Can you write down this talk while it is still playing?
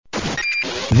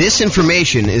This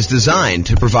information is designed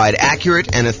to provide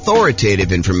accurate and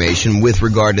authoritative information with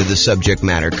regard to the subject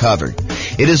matter covered.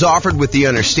 It is offered with the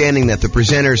understanding that the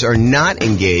presenters are not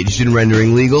engaged in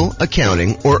rendering legal,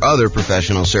 accounting, or other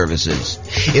professional services.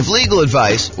 If legal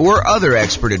advice or other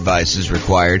expert advice is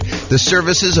required, the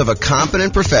services of a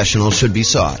competent professional should be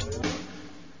sought.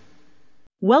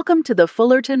 Welcome to the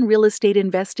Fullerton Real Estate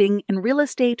Investing and Real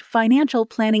Estate Financial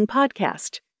Planning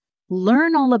Podcast.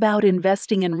 Learn all about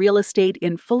investing in real estate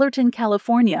in Fullerton,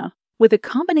 California, with a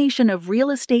combination of real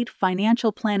estate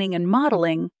financial planning and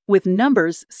modeling with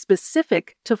numbers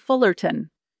specific to Fullerton,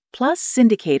 plus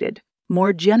syndicated,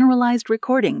 more generalized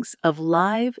recordings of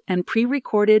live and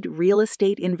pre-recorded real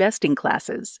estate investing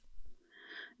classes.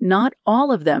 Not all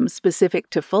of them specific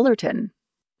to Fullerton.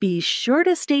 Be sure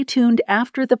to stay tuned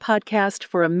after the podcast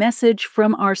for a message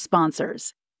from our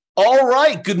sponsors. All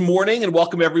right. Good morning and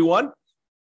welcome, everyone.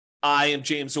 I am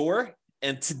James Orr,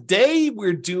 and today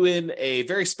we're doing a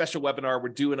very special webinar. We're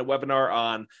doing a webinar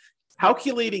on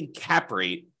calculating cap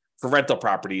rate for rental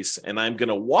properties, and I'm going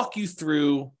to walk you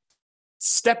through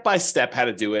step-by-step how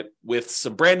to do it with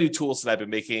some brand new tools that I've been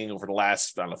making over the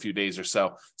last, few days or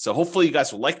so. So hopefully you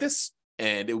guys will like this,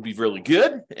 and it will be really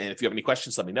good. And if you have any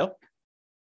questions, let me know.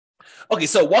 Okay,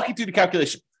 so walking through the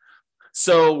calculation.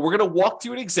 So we're going to walk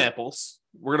through examples.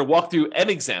 We're going to walk through an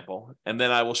example, and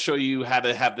then I will show you how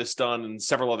to have this done in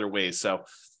several other ways. So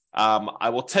I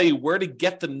will tell you where to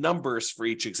get the numbers for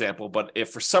each example, but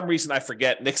if for some reason I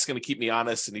forget, Nick's going to keep me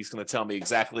honest, and he's going to tell me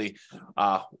exactly,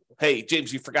 hey,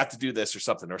 James, you forgot to do this or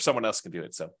something, or someone else can do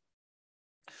it. So.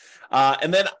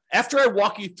 And then after I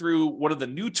walk you through one of the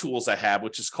new tools I have,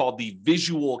 which is called the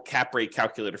Visual Cap Rate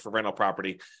Calculator for rental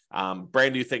property,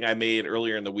 brand new thing I made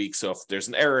earlier in the week. So if there's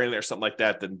an error in it or something like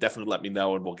that, then definitely let me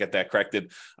know and we'll get that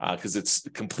corrected because it's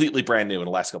completely brand new in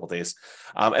the last couple of days.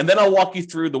 And then I'll walk you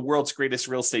through the world's greatest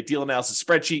real estate deal analysis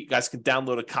spreadsheet. You guys can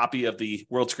download a copy of the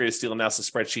world's greatest deal analysis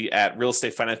spreadsheet at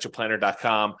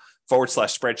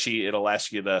realestatefinancialplanner.com/spreadsheet. It'll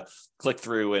ask you to click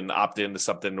through and opt into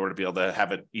something in order to be able to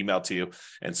have it emailed to you.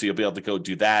 And so you'll be able to go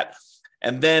do that.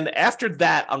 And then after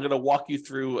that, I'm going to walk you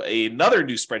through another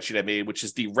new spreadsheet I made, which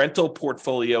is the rental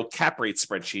portfolio cap rate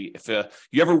spreadsheet. If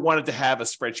you ever wanted to have a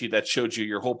spreadsheet that showed you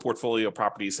your whole portfolio of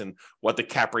properties and what the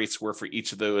cap rates were for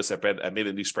each of those, I made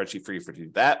a new spreadsheet for you to do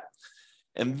that.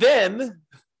 And then,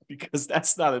 because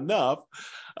that's not enough,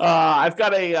 I've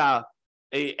got a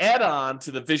add-on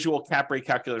to the Visual Cap Rate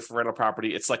Calculator for rental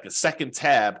property. It's like a second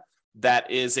tab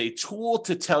that is a tool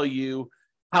to tell you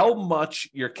how much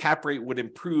your cap rate would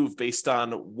improve based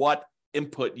on what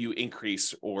input you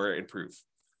increase or improve.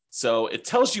 So it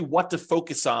tells you what to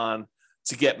focus on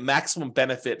to get maximum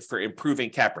benefit for improving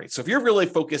cap rates. So if you're really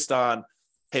focused on,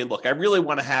 hey, look, I really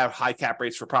want to have high cap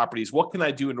rates for properties, what can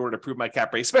I do in order to improve my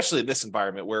cap rate, especially in this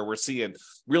environment where we're seeing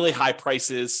really high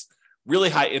prices, really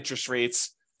high interest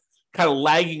rates, kind of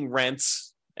lagging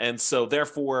rents. And so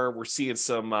therefore we're seeing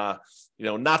some,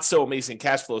 not so amazing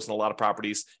cash flows in a lot of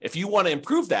properties. If you want to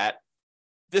improve that,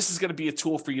 this is going to be a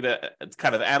tool for you to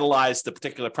kind of analyze the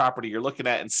particular property you're looking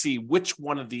at and see which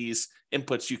one of these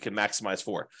inputs you can maximize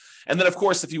for. And then, of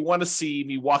course, if you want to see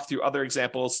me walk through other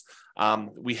examples,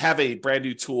 we have a brand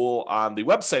new tool on the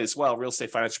website as well,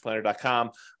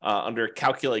 realestatefinancialplanner.com, under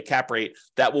Calculate Cap Rate,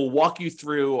 that will walk you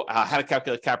through how to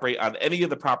calculate cap rate on any of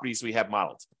the properties we have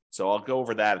modeled. So I'll go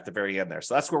over that at the very end there.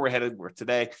 So that's where we're headed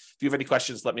today. If you have any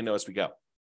questions, let me know as we go.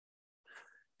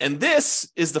 And this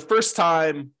is the first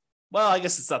time, well, I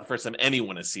guess it's not the first time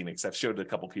anyone has seen it because I've showed it a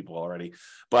couple people already.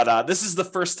 But this is the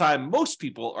first time most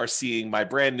people are seeing my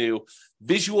brand new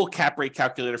Visual Cap Rate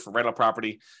Calculator for rental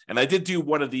property. And I did do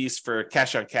one of these for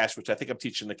cash on cash, which I think I'm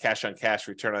teaching the cash on cash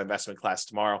return on investment class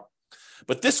tomorrow.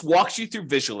 But this walks you through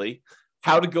visually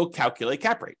how to go calculate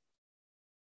cap rate.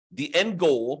 The end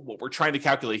goal, what we're trying to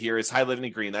calculate here, is highlighted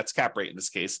in green. That's cap rate in this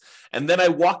case. And then I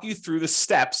walk you through the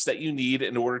steps that you need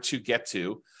in order to get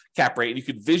to cap rate. And you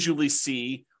can visually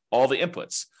see all the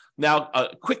inputs. Now, a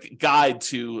quick guide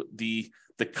to the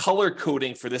color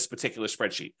coding for this particular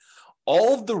spreadsheet.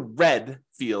 All of the red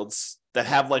fields that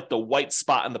have like the white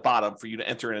spot on the bottom for you to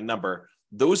enter in a number,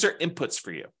 those are inputs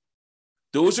for you.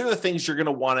 Those are the things you're going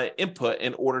to want to input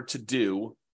in order to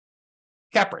do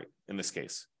cap rate in this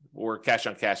case, or cash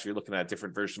on cash if you're looking at a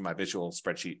different version of my visual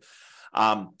spreadsheet.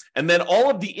 And then all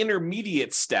of the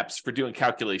intermediate steps for doing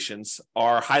calculations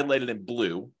are highlighted in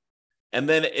blue. And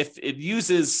then if it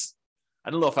uses, I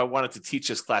don't know if I wanted to teach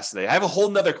this class today. I have a whole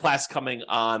nother class coming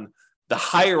on the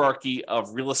hierarchy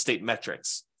of real estate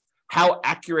metrics, how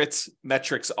accurate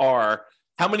metrics are,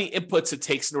 how many inputs it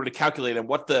takes in order to calculate, and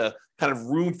what the kind of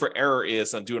room for error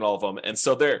is on doing all of them. And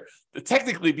so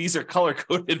technically these are color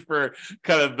coded for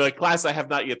kind of the class I have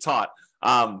not yet taught.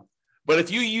 But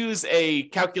if you use a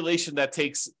calculation that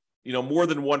takes, more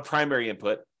than one primary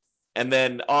input, and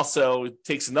then also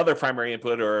takes another primary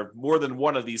input or more than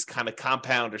one of these kind of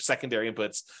compound or secondary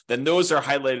inputs, then those are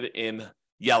highlighted in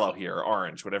yellow here, or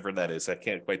orange, whatever that is. I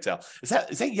can't quite tell. Is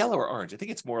that yellow or orange? I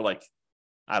think it's more like,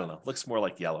 I don't know. It looks more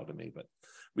like yellow to me, but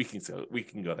we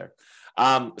can go there.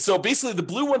 So basically the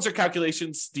blue ones are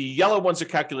calculations, the yellow ones are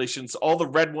calculations, all the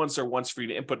red ones are ones for you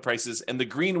to input prices, and the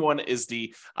green one is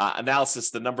the analysis,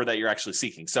 the number that you're actually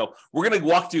seeking. So we're going to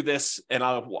walk through this, and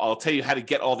I'll tell you how to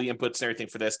get all the inputs and everything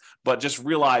for this, but just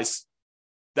realize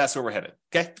that's where we're headed,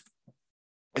 okay?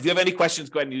 If you have any questions,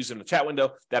 go ahead and use them in the chat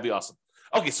window. That'd be awesome.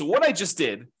 Okay, so what I just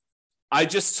did, I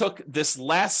just took this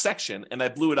last section and I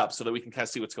blew it up so that we can kind of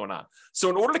see what's going on. So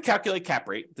in order to calculate cap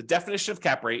rate, the definition of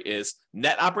cap rate is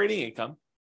net operating income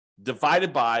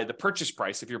divided by the purchase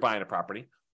price if you're buying a property,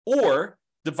 or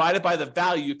divided by the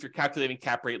value if you're calculating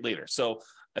cap rate later. So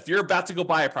if you're about to go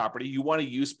buy a property, you want to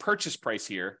use purchase price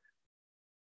here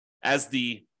as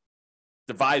the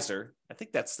divisor. I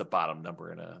think that's the bottom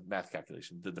number in a math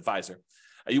calculation, the divisor.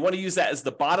 You want to use that as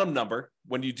the bottom number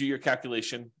when you do your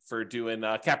calculation for doing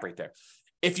cap rate there.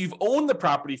 If you've owned the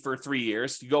property for 3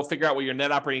 years, you go figure out what your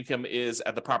net operating income is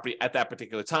at the property at that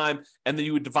particular time, and then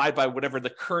you would divide by whatever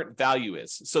the current value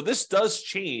is. So this does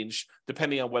change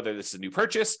depending on whether this is a new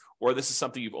purchase or this is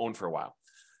something you've owned for a while.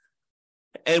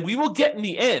 And we will get in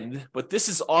the end, but this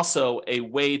is also a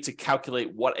way to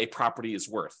calculate what a property is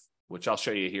worth, which I'll show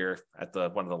you here at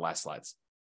one of the last slides.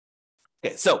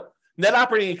 Okay, so net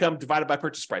operating income divided by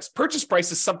purchase price. Purchase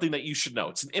price is something that you should know.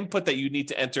 It's an input that you need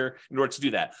to enter in order to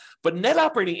do that. But net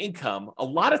operating income, a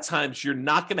lot of times you're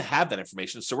not going to have that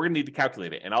information. So we're going to need to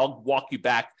calculate it. And I'll walk you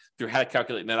back through how to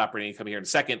calculate net operating income here in a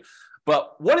second.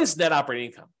 But what is net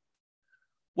operating income?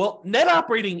 Well, net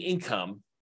operating income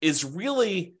is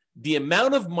really the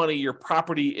amount of money your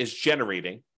property is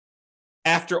generating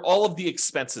after all of the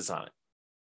expenses on it,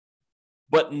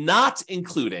 but not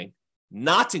including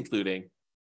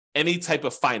any type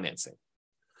of financing.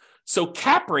 So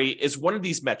cap rate is one of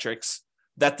these metrics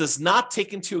that does not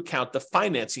take into account the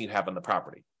financing you have on the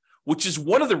property, which is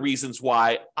one of the reasons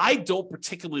why I don't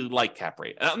particularly like cap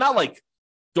rate. And I'm not like,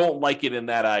 don't like it in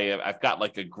that I've got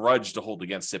like a grudge to hold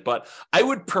against it, but I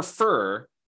would prefer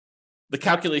the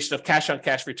calculation of cash on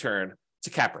cash return to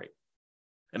cap rate.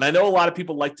 And I know a lot of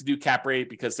people like to do cap rate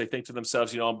because they think to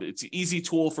themselves, it's an easy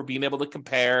tool for being able to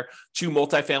compare two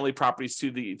multifamily properties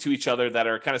to each other that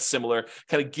are kind of similar,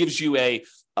 kind of gives you a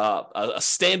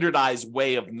standardized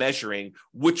way of measuring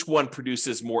which one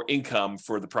produces more income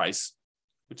for the price,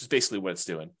 which is basically what it's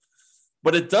doing.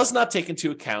 But it does not take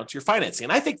into account your financing.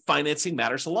 And I think financing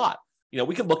matters a lot.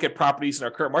 We can look at properties in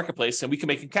our current marketplace and we can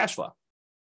make them cash flow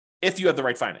if you have the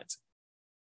right financing,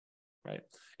 right?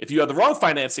 If you have the wrong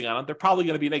financing on them, they're probably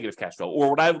going to be negative cash flow,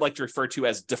 or what I would like to refer to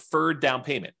as deferred down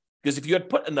payment. Because if you had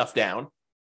put enough down,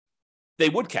 they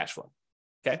would cash flow.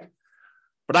 Okay.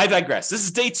 But I digress. This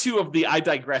is day 2 of the I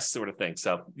digress sort of thing.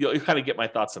 So you'll kind of get my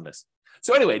thoughts on this.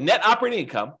 So anyway, net operating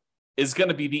income is going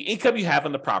to be the income you have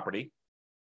on the property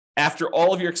after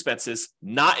all of your expenses,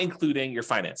 not including your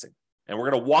financing. And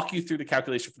we're going to walk you through the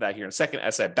calculation for that here in a second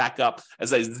as I back up,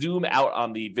 as I zoom out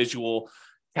on the visual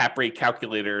cap rate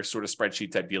calculator sort of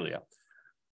spreadsheet type dealio.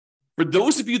 For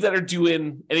those of you that are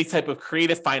doing any type of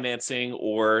creative financing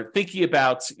or thinking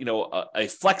about, a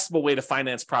flexible way to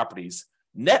finance properties,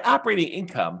 net operating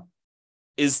income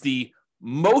is the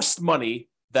most money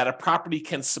that a property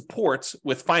can support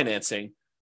with financing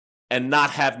and not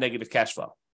have negative cash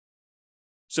flow.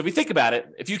 So if you think about it,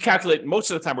 if you calculate,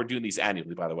 most of the time we're doing these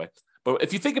annually, by the way, but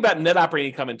if you think about net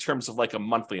operating income in terms of like a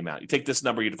monthly amount, you take this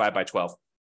number, you divide by 12.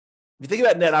 If you think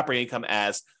about net operating income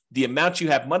as the amount you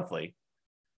have monthly,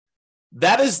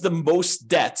 that is the most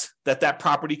debt that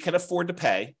property can afford to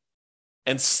pay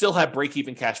and still have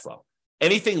break-even cash flow.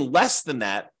 Anything less than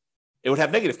that, it would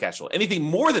have negative cash flow. Anything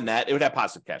more than that, it would have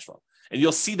positive cash flow. And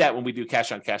you'll see that when we do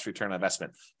cash on cash return on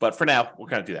investment. But for now, we'll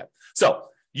kind of do that. So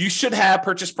you should have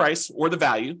purchase price or the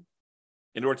value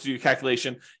in order to do your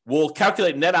calculation. We'll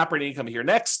calculate net operating income here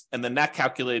next, and then that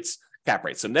calculates cap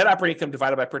rate. So net operating income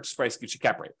divided by purchase price gives you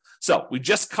cap rate. So we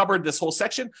just covered this whole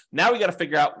section. Now we got to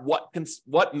figure out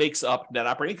what makes up net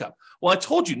operating income. Well, I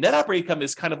told you net operating income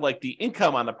is kind of like the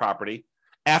income on the property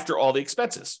after all the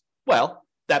expenses. Well,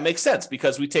 that makes sense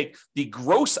because we take the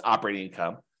gross operating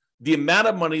income, the amount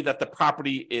of money that the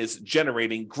property is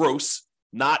generating gross,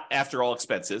 not after all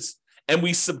expenses, and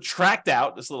we subtract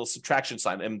out this little subtraction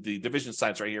sign, and the division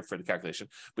sign's right here for the calculation,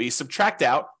 but you subtract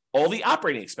out all the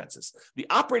operating expenses. The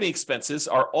operating expenses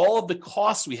are all of the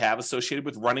costs we have associated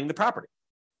with running the property,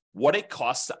 what it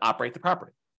costs to operate the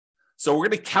property. So we're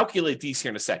going to calculate these here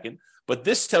in a second, But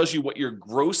this tells you what your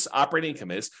gross operating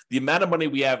income is, the amount of money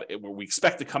we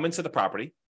expect to come into the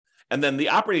property. And then the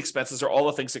operating expenses are all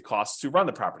the things it costs to run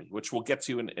the property, which we'll get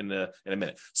to in a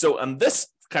minute. So on this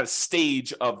kind of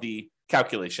stage of the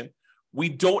calculation, we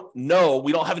don't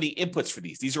have any inputs for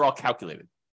these. These are all calculated.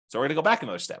 So we're going to go back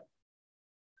another step.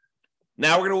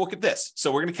 Now we're going to look at this.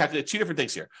 So we're going to calculate two different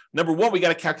things here. Number one, we got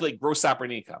to calculate gross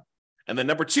operating income. And then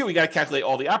number two, we got to calculate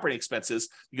all the operating expenses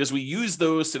because we use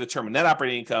those to determine net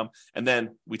operating income. And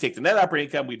then we take the net operating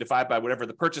income, we divide by whatever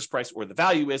the purchase price or the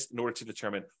value is in order to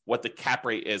determine what the cap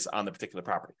rate is on the particular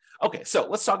property. Okay, so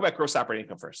let's talk about gross operating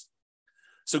income first.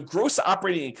 So gross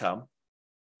operating income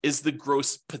is the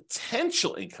gross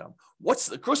potential income. What's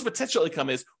the gross potential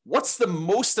income is what's the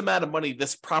most amount of money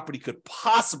this property could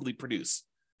possibly produce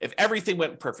if everything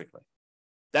went perfectly.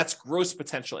 That's gross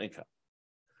potential income.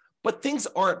 But things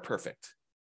aren't perfect.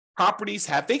 Properties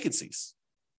have vacancies.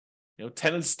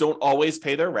 Tenants don't always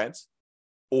pay their rent,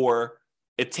 or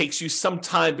it takes you some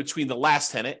time between the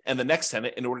last tenant and the next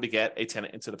tenant in order to get a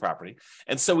tenant into the property.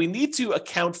 And so we need to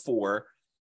account for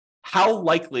how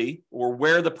likely or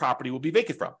where the property will be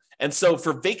vacant from. And so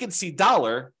for vacancy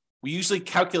dollar, we usually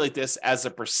calculate this as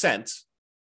a percent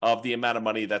of the amount of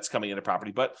money that's coming into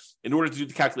property. But in order to do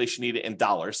the calculation, you need it in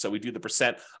dollars. So we do the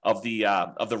percent of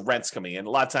the rents coming in.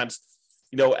 A lot of times,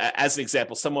 as an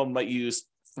example, someone might use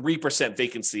 3%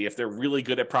 vacancy. If they're really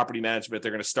good at property management,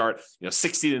 they're going to start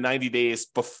 60 to 90 days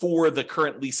before the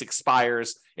current lease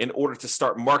expires in order to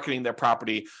start marketing their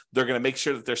property. They're going to make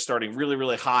sure that they're starting really,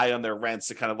 really high on their rents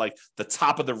to kind of like the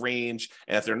top of the range.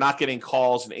 And if they're not getting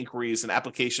calls and inquiries and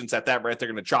applications at that rent, they're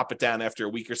going to drop it down after a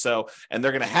week or so. And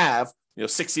they're going to have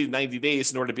 60 to 90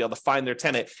 days in order to be able to find their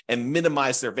tenant and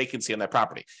minimize their vacancy on that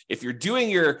property. If you're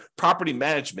doing your property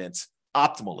management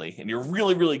optimally and you're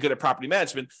really, really good at property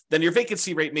management, then your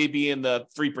vacancy rate may be in the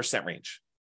 3% range.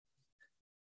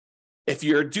 If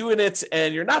you're doing it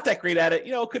and you're not that great at it,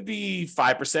 it could be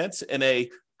 5%. In a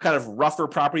kind of rougher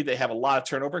property, they have a lot of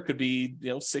turnover. It could be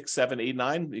 6, 7, 8,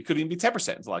 9. It could even be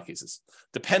 10% in a lot of cases.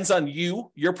 Depends on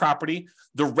your property,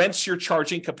 the rents you're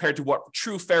charging compared to what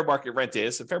true fair market rent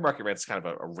is. And fair market rent is kind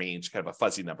of a range, kind of a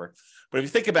fuzzy number. But if you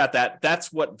think about that,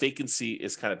 that's what vacancy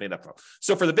is kind of made up of.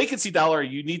 So for the vacancy dollar,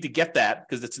 you need to get that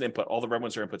because it's an input. All the red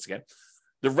ones are inputs again.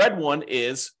 The red one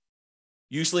is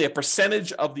usually a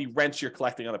percentage of the rent you're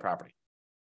collecting on the property.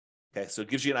 Okay, so it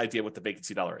gives you an idea what the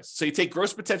vacancy dollar is. So you take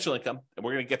gross potential income, and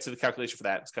we're going to get to the calculation for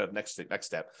that. It's kind of next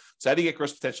step. So how do you get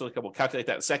gross potential income? We'll calculate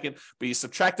that in a second, but you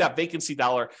subtract out vacancy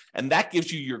dollar, and that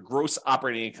gives you your gross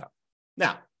operating income.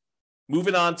 Now,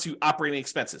 moving on to operating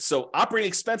expenses. So operating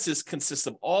expenses consist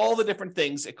of all the different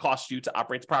things it costs you to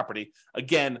operate the property.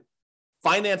 Again,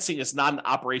 financing is not an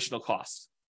operational cost,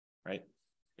 right?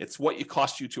 It's what it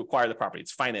costs you to acquire the property.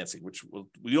 It's financing, which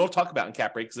we don't talk about in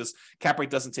cap rate because this cap rate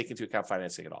doesn't take into account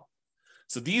financing at all.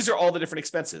 So these are all the different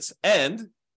expenses, and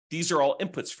these are all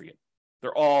inputs for you.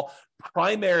 They're all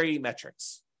primary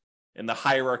metrics in the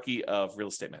hierarchy of real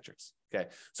estate metrics. Okay,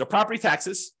 so property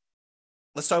taxes.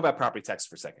 Let's talk about property taxes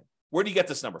for a second. Where do you get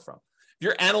this number from? If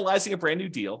you're analyzing a brand new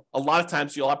deal, a lot of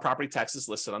times you'll have property taxes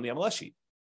listed on the MLS sheet.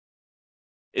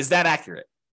 Is that accurate?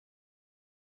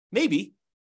 Maybe.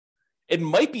 It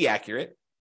might be accurate.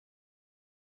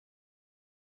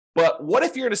 But what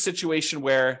if you're in a situation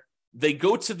where they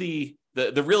go to the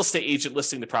real estate agent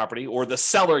listing the property, or the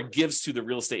seller gives to the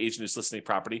real estate agent who's listing the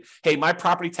property, hey, my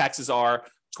property taxes are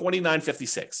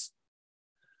 $29.56.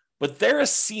 But they're a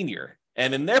senior,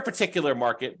 and in their particular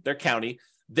market, their county,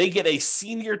 they get a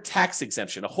senior tax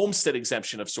exemption, a homestead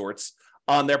exemption of sorts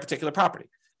on their particular property.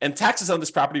 And taxes on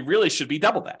this property really should be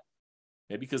double that,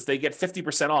 okay, because they get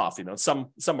 50% off. In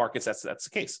some markets, that's the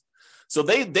case. So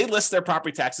they list their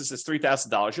property taxes as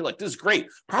 $3,000. You're like, this is great.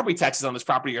 Property taxes on this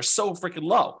property are so freaking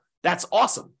low. That's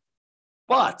awesome.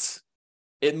 But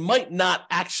it might not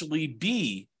actually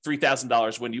be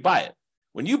 $3,000 when you buy it.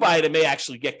 When you buy it, it may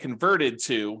actually get converted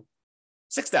to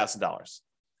 $6,000.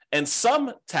 And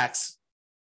some tax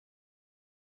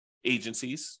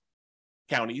agencies,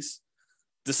 counties,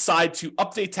 decide to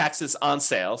update taxes on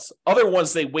sales. Other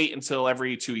ones, they wait until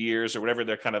every 2 years or whatever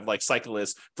their kind of like cycle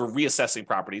is for reassessing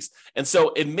properties. And so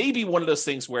it may be one of those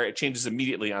things where it changes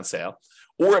immediately on sale,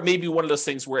 or it may be one of those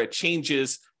things where it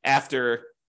changes after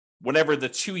whenever the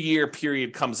 2-year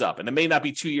period comes up. And it may not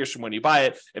be 2 years from when you buy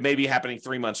it. It may be happening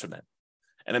 3 months from then.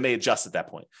 And it may adjust at that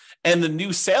point. And the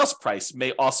new sales price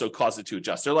may also cause it to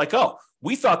adjust. They're like, oh,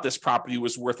 we thought this property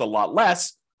was worth a lot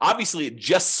less. Obviously, it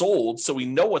just sold, so we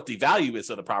know what the value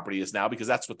is of the property is now because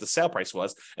that's what the sale price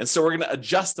was. And so we're going to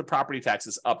adjust the property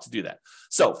taxes up to do that.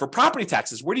 So for property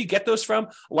taxes, where do you get those from?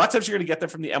 A lot of times you're going to get them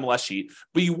from the MLS sheet,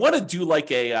 but you want to do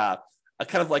like a a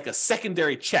kind of like a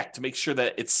secondary check to make sure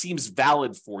that it seems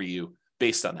valid for you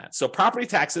based on that. So property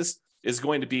taxes is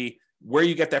going to be where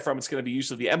you get that from. It's going to be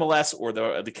usually the MLS or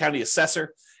the county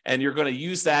assessor, and you're going to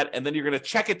use that, and then you're going to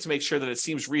check it to make sure that it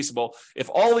seems reasonable. If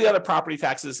all the other property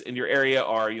taxes in your area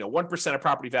are 1% of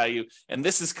property value, and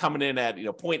this is coming in at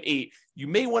 0.8, you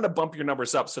may want to bump your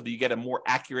numbers up so that you get a more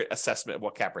accurate assessment of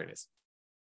what cap rate is.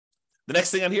 The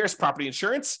next thing on here is property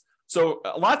insurance. So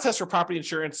a lot of tests for property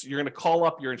insurance, you're going to call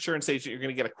up your insurance agent, you're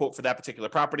going to get a quote for that particular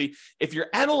property. If you're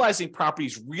analyzing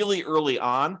properties really early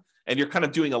on, and you're kind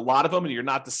of doing a lot of them and you're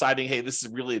not deciding, hey, this is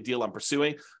really a deal I'm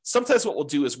pursuing, sometimes what we'll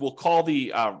do is we'll call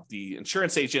the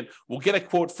insurance agent, we'll get a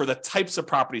quote for the types of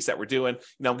properties that we're doing.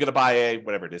 I'm going to buy a,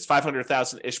 whatever it is,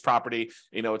 500,000-ish property,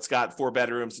 it's got 4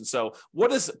 bedrooms. And so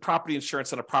what is property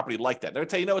insurance on a property like that? They're going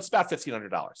to tell you, it's about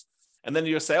 $1,500. And then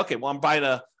you'll say, okay, well,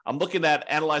 I'm looking at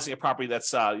analyzing a property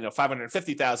that's,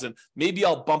 550,000. Maybe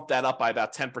I'll bump that up by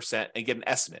about 10% and get an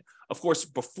estimate. Of course,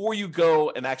 before you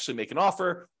go and actually make an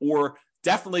offer, or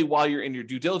definitely while you're in your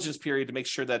due diligence period to make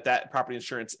sure that that property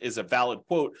insurance is a valid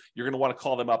quote, you're going to want to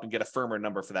call them up and get a firmer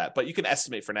number for that. But you can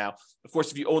estimate for now. Of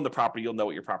course, if you own the property, you'll know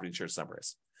what your property insurance number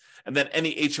is. And then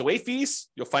any HOA fees,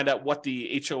 you'll find out what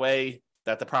the HOA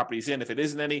that the property is in, if it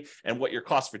isn't any, and what your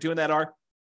costs for doing that are.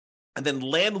 And then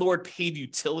landlord paid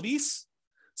utilities.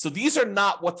 So these are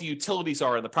not what the utilities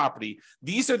are in the property.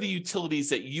 These are the utilities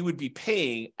that you would be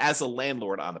paying as a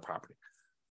landlord on the property.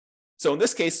 So in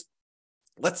this case,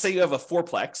 let's say you have a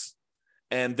fourplex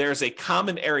and there's a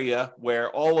common area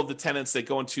where all of the tenants, they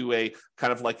go into a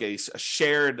kind of like a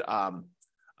shared,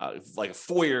 like a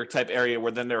foyer type area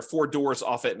where then there are 4 doors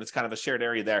off it and it's kind of a shared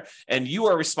area there. And you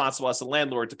are responsible as a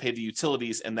landlord to pay the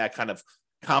utilities in that kind of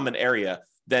common area.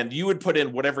 Then you would put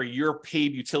in whatever your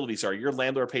paid utilities are, your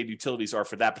landlord paid utilities are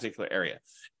for that particular area.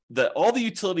 All the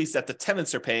utilities that the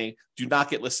tenants are paying do not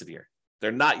get listed here.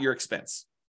 They're not your expense.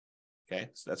 Okay,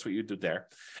 so that's what you do there.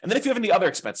 And then if you have any other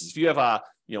expenses, if you have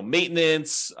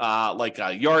maintenance, like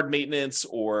yard maintenance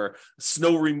or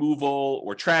snow removal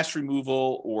or trash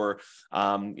removal, or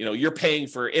you're paying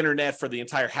for internet for the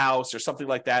entire house or something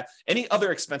like that, any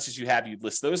other expenses you have, you'd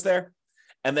list those there.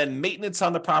 And then maintenance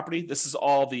on the property, this is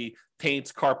all the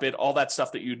paint, carpet, all that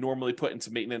stuff that you'd normally put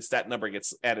into maintenance. That number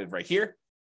gets added right here.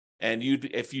 And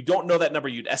if you don't know that number,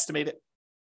 you'd estimate it.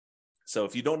 So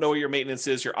if you don't know what your maintenance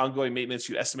is, your ongoing maintenance,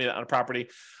 you estimate it on a property.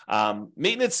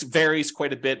 Maintenance varies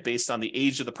quite a bit based on the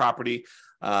age of the property,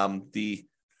 the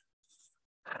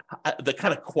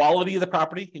kind of quality of the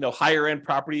property. Higher end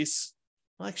properties,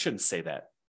 well, I shouldn't say that.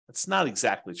 It's not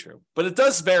exactly true, but it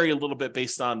does vary a little bit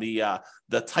based on the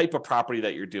type of property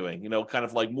that you're doing. Kind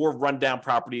of like more rundown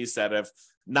properties that have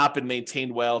not been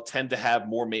maintained well tend to have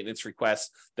more maintenance requests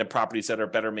than properties that are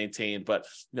better maintained. But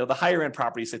the higher end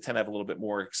properties, they tend to have a little bit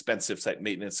more expensive type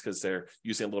maintenance because they're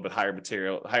using a little bit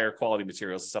higher quality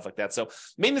materials and stuff like that. So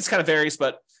maintenance kind of varies,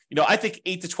 but I think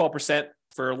 8 to 12%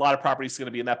 for a lot of properties is going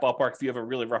to be in that ballpark. If you have a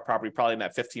really rough property, probably in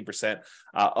that 15%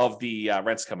 of the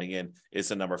rents coming in is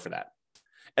the number for that.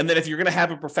 And then if you're going to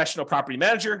have a professional property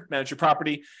manager manage your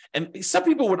property, and some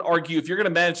people would argue if you're going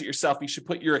to manage it yourself, you should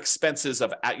put your expenses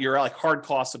of your like hard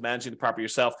costs of managing the property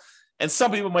yourself. And some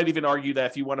people might even argue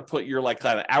that if you want to put your like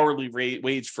kind of hourly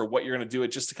wage for what you're going to do it,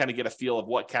 just to kind of get a feel of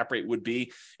what cap rate would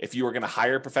be if you were going to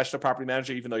hire a professional property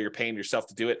manager, even though you're paying yourself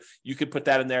to do it, you could put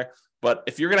that in there. But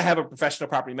if you're going to have a professional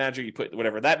property manager, you put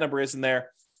whatever that number is in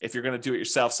there. If you're going to do it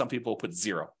yourself, some people will put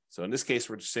 0. So in this case,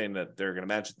 we're just saying that they're going to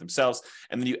manage it themselves.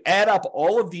 And then you add up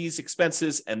all of these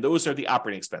expenses, and those are the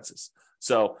operating expenses.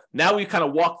 So now we kind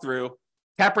of walk through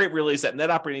cap rate really is that net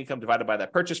operating income divided by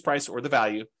that purchase price or the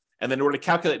value. And then in order to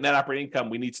calculate net operating income,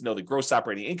 we need to know the gross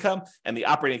operating income and the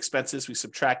operating expenses. We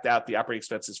subtract out the operating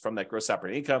expenses from that gross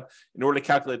operating income. In order to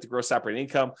calculate the gross operating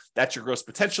income, that's your gross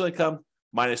potential income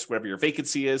minus whatever your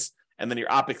vacancy is. And then your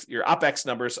OPEX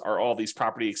numbers are all these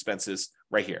property expenses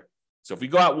right here. So if we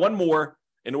go out one more,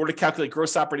 in order to calculate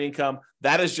gross operating income,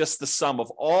 that is just the sum of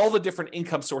all the different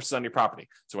income sources on your property.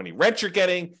 So any rent you're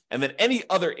getting, and then any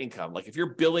other income, like if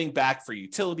you're billing back for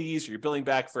utilities, or you're billing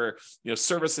back for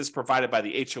services provided by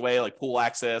the HOA, like pool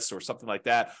access or something like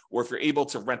that, or if you're able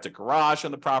to rent a garage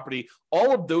on the property,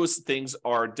 all of those things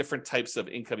are different types of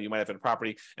income you might have in a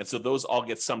property. And so those all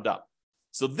get summed up.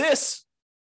 So this,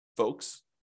 folks,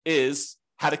 is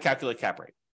how to calculate cap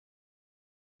rate.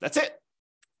 That's it.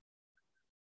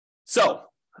 So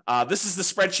this is the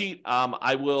spreadsheet.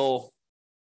 I will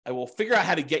figure out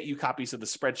how to get you copies of the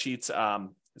spreadsheets.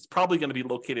 It's probably going to be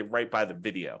located right by the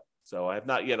video. So I have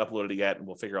not yet uploaded it yet, and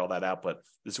we'll figure all that out, but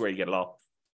this is where you get it all.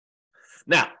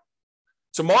 Now,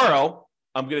 tomorrow,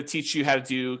 I'm going to teach you how to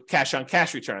do cash on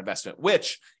cash return on investment,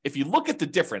 which if you look at the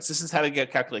difference, this is how to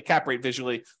calculate cap rate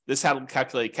visually. This is how to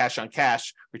calculate cash on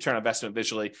cash return on investment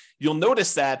visually. You'll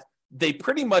notice that they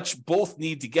pretty much both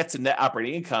need to get to net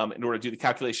operating income in order to do the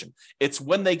calculation. It's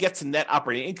when they get to net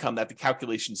operating income that the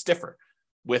calculations differ.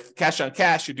 With cash on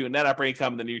cash, you're doing net operating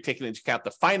income, and then you're taking into account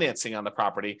the financing on the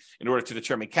property in order to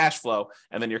determine cash flow,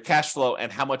 and then your cash flow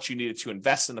and how much you needed to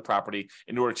invest in the property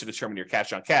in order to determine your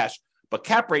cash on cash. But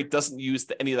cap rate doesn't use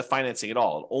any of the financing at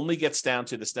all. It only gets down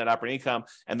to this net operating income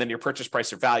and then your purchase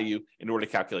price or value in order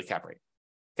to calculate cap rate.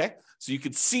 Okay, so you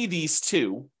can see these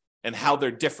two and how they're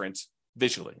different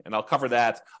visually. And I'll cover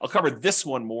that. I'll cover this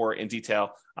one more in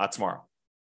detail tomorrow.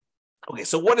 Okay,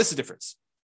 so what is the difference?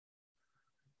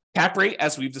 Cap rate,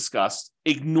 as we've discussed,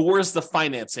 ignores the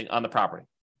financing on the property.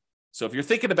 So if you're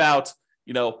thinking about,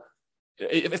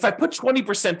 if I put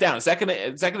 20% down, is that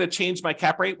gonna change my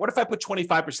cap rate? What if I put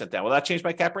 25% down? Will that change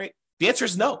my cap rate? The answer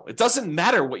is no. It doesn't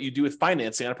matter what you do with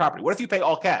financing on a property. What if you pay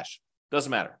all cash? Doesn't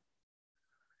matter.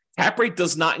 Cap rate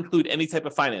does not include any type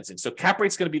of financing. So cap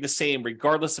rate's going to be the same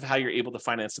regardless of how you're able to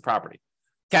finance the property.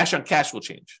 Cash on cash will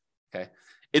change. Okay.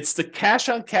 It's the cash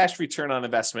on cash return on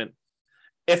investment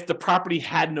if the property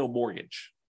had no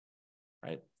mortgage,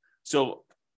 right? So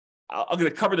I'm going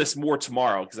to cover this more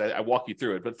tomorrow because I walk you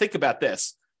through it. But think about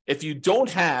this. If you don't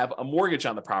have a mortgage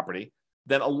on the property,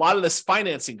 then a lot of this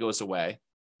financing goes away.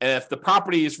 And if the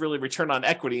property is really return on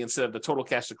equity instead of the total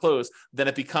cash to close, then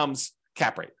it becomes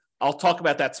cap rate. I'll talk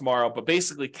about that tomorrow, but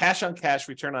basically cash on cash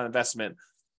return on investment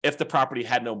if the property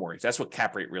had no mortgage. That's what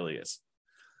cap rate really is.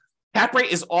 Cap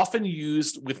rate is often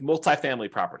used with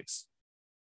multifamily properties.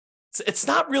 It's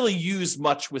not really used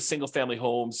much with single family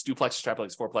homes, duplexes,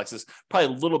 triplexes, fourplexes,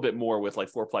 probably a little bit more with like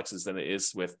fourplexes than it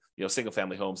is with single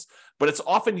family homes, but it's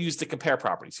often used to compare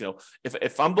properties.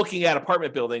 If I'm looking at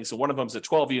apartment buildings and one of them is a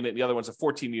 12 unit, and the other one's a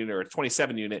 14 unit or a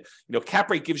 27 unit, cap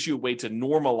rate gives you a way to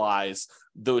normalize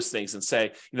those things and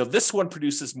say, this one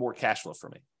produces more cash flow for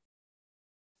me.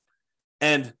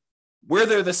 And where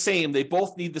they're the same, they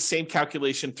both need the same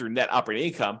calculation through net operating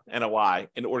income, NOI,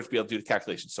 in order to be able to do the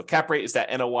calculation. So cap rate is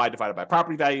that NOI divided by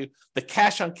property value. The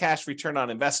cash on cash return on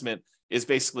investment is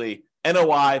basically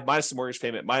NOI minus the mortgage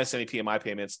payment minus any PMI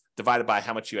payments divided by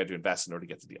how much you had to invest in order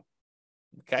to get the deal.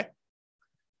 Okay?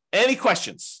 Any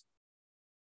questions?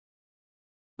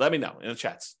 Let me know in the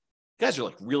chats. You guys are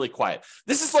like really quiet.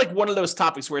 This is like one of those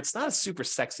topics where it's not a super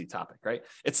sexy topic, right?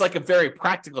 It's like a very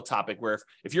practical topic where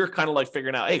if you're kind of like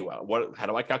figuring out, hey, well, how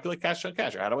do I calculate cash on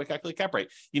cash or how do I calculate cap rate?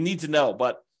 You need to know.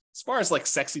 But as far as like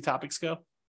sexy topics go,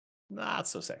 not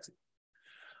so sexy.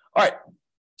 All right.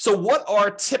 So what are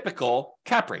typical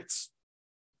cap rates?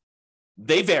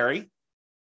 They vary.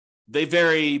 They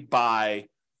vary by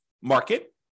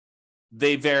market.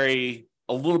 They vary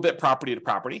a little bit property to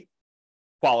property,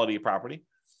 quality of property.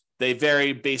 They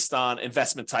vary based on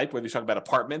investment type, whether you're talking about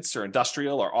apartments or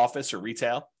industrial or office or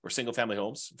retail or single family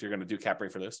homes, if you're going to do cap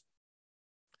rate for this.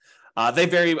 They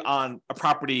vary on a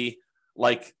property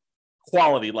like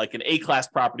quality, like an A-class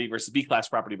property versus B-class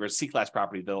property versus C-class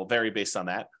property. They'll vary based on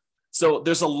that. So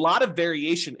there's a lot of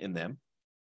variation in them.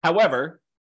 However,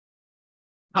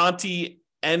 Conti,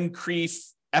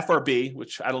 NCREIF, FRB,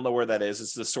 which I don't know where that is.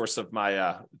 It's the source of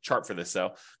my chart for this.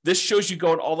 So this shows you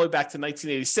going all the way back to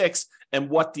 1986 and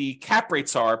what the cap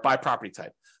rates are by property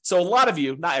type. So a lot of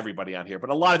you, not everybody on here, but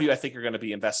a lot of you, I think, are going to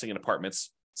be investing in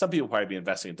apartments. Some people probably be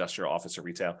investing in industrial, office, or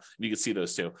retail. And you can see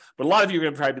those too. But a lot of you are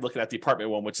going to probably be looking at the apartment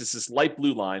one, which is this light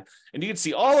blue line. And you can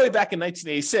see all the way back in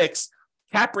 1986,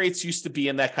 cap rates used to be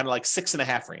in that kind of like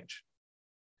 6.5 range.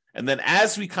 And then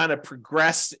as we kind of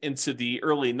progressed into the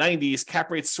early 90s,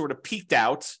 cap rates sort of peaked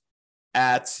out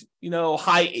at,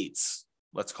 high 8s,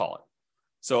 let's call it.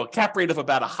 So a cap rate of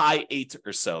about a high 8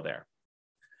 or so there.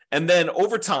 And then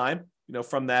over time,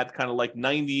 from that kind of like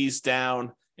 90s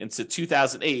down into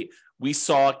 2008, we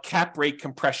saw cap rate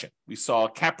compression. We saw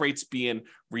cap rates being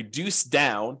reduced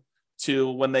down to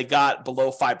when they got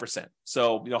below 5%.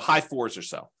 So, high 4s or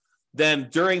so. Then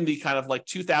during the kind of like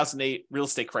 2008 real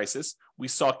estate crisis, we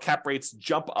saw cap rates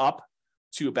jump up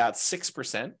to about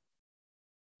 6%.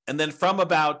 And then from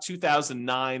about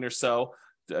 2009 or so,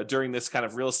 during this kind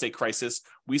of real estate crisis,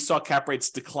 we saw cap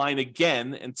rates decline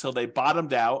again until they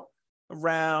bottomed out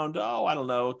around,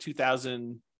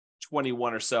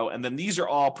 2021 or so. And then these are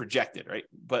all projected, right?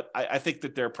 But I think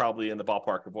that they're probably in the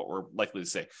ballpark of what we're likely to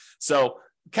see. So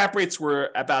cap rates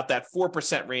were about that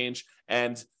 4% range.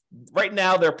 And right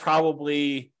now, they're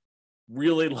probably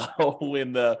really low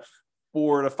in the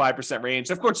 4 to 5% range.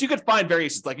 Of course, you could find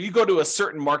variations. Like you go to a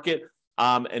certain market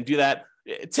and do that.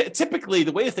 Typically,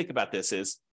 the way to think about this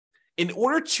is in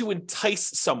order to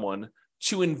entice someone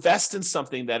to invest in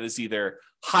something that is either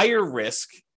higher risk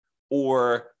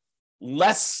or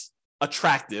less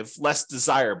attractive, less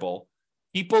desirable,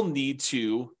 people need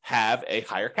to have a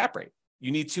higher cap rate.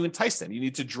 You need to entice them. You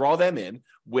need to draw them in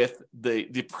with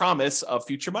the promise of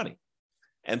future money.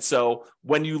 And so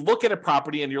when you look at a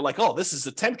property and you're like, oh, this is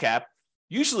a 10 cap,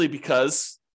 usually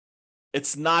because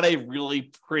it's not a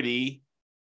really pretty,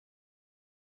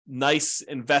 nice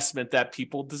investment that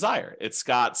people desire. It's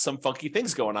got some funky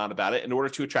things going on about it in order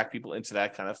to attract people into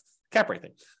that kind of cap rate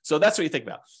thing. So that's what you think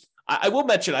about. I will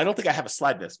mention, I don't think I have a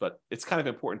slide this, but it's kind of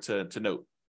important to note.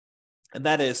 And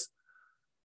that is,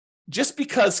 just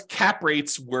because cap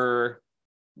rates were,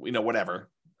 whatever,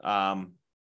 5%,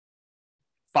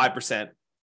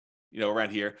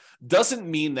 around here, doesn't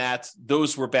mean that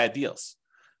those were bad deals,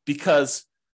 because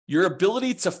your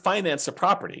ability to finance a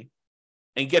property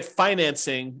and get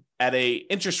financing at a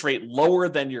interest rate lower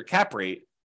than your cap rate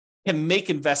can make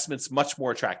investments much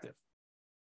more attractive.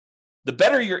 The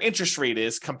better your interest rate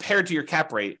is compared to your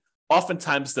cap rate,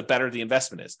 oftentimes the better the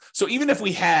investment is. So even if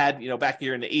we had, back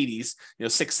here in the 80s,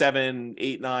 6, 7,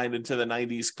 8, 9 into the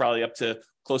 90s, probably up to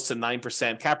close to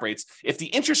 9% cap rates, if the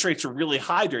interest rates are really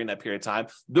high during that period of time,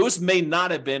 those may not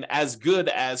have been as good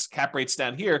as cap rates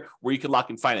down here where you could lock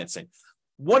in financing.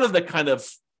 One of the kind of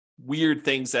weird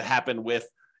things that happen with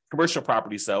commercial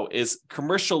properties, though, is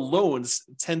commercial loans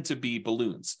tend to be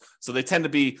balloons. So they tend to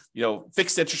be,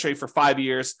 fixed interest rate for 5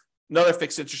 years, another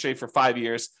fixed interest rate for 5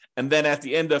 years. And then at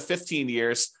the end of 15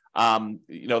 years,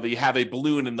 they have a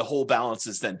balloon and the whole balance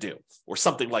is then due, or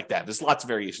something like that. There's lots of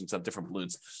variations of different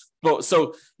balloons.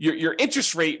 So your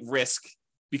interest rate risk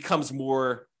becomes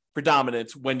more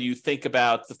predominant when you think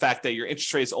about the fact that your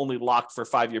interest rate is only locked for a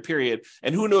 5-year period,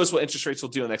 and who knows what interest rates will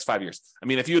do in the next 5 years. I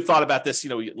mean, if you had thought about this,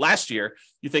 last year,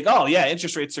 you think, oh yeah,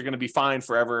 interest rates are going to be fine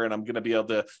forever, and I'm going to be able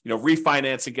to,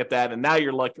 refinance and get that. And now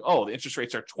you're like, oh, the interest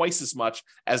rates are twice as much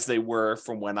as they were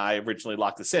from when I originally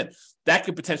locked this in. That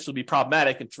could potentially be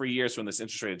problematic in 3 years when this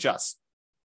interest rate adjusts.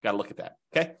 Got to look at that.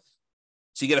 Okay,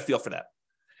 so you get a feel for that.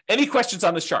 Any questions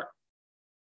on this chart?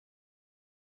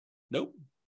 Nope.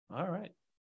 All right.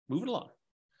 Moving along.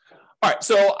 All right,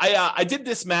 so I did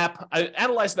this map. I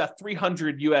analyzed about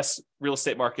 300 U.S. real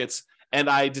estate markets, and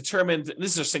I determined,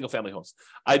 this is single-family homes.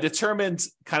 I determined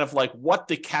kind of like what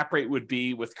the cap rate would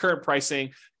be with current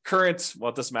pricing,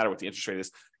 it doesn't matter what the interest rate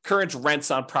is, current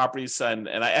rents on properties, and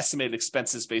I estimated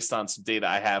expenses based on some data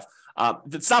I have.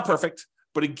 It's not perfect,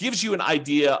 but it gives you an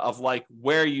idea of like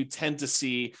where you tend to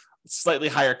see slightly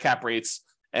higher cap rates.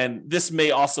 And this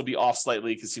may also be off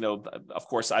slightly because, of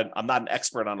course, I'm not an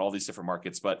expert on all these different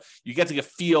markets, but you get to get a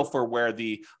feel for where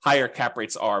the higher cap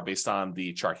rates are based on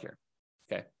the chart here.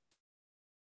 Okay.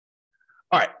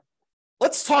 All right.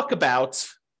 Let's talk about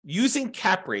using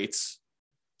cap rates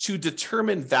to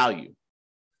determine value.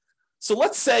 So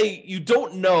let's say you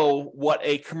don't know what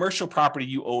a commercial property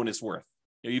you own is worth.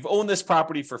 You've owned this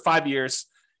property for 5 years.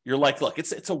 You're like, look,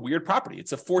 it's a weird property.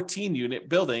 It's a 14-unit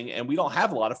building, and we don't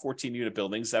have a lot of 14-unit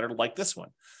buildings that are like this one.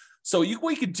 So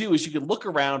what you could do is you could look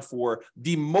around for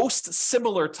the most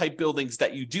similar type buildings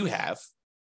that you do have.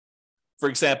 For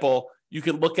example, you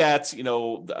could look at, a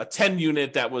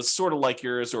 10-unit that was sort of like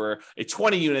yours, or a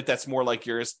 20-unit that's more like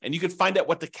yours, and you could find out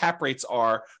what the cap rates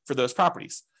are for those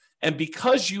properties. And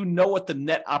because you know what the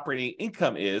net operating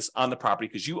income is on the property,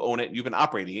 because you own it, you've been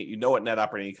operating it, you know what net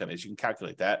operating income is, you can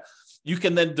calculate that. You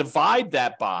can then divide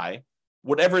that by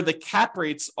whatever the cap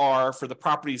rates are for the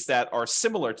properties that are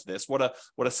similar to this, what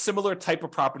a similar type of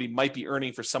property might be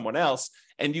earning for someone else,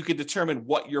 and you can determine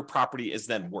what your property is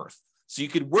then worth. So you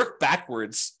could work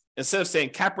backwards. Instead of saying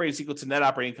cap rate is equal to net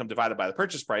operating income divided by the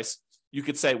purchase price, you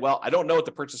could say, well, I don't know what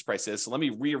the purchase price is, so let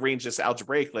me rearrange this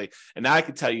algebraically. And now I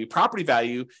can tell you property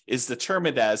value is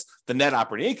determined as the net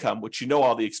operating income, which you know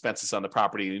all the expenses on the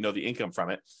property and you know the income from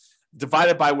it,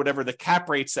 divided by whatever the cap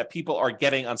rates that people are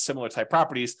getting on similar type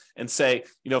properties, and say,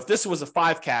 if this was a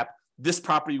 5 cap, this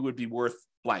property would be worth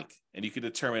blank. And you can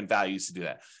determine values to do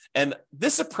that. And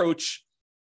this approach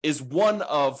is one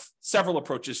of several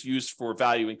approaches used for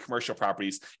valuing commercial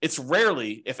properties. It's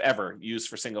rarely, if ever, used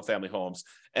for single family homes.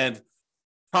 And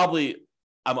probably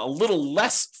I'm a little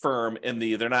less firm in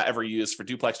they're not ever used for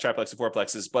duplex, triplex, and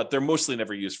fourplexes, but they're mostly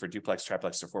never used for duplex,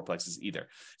 triplex, or fourplexes either.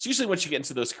 It's usually once you get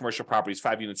into those commercial properties,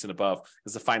 5 units and above,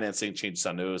 because the financing changes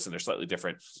on those and they're slightly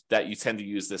different, that you tend to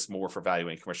use this more for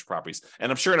valuing commercial properties.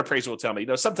 And I'm sure an appraiser will tell me,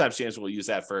 sometimes James will use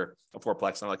that for a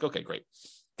fourplex. And I'm like, okay, great.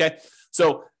 Okay.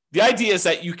 So the idea is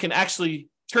that you can actually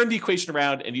turn the equation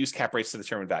around and use cap rates to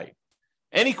determine value.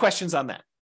 Any questions on that?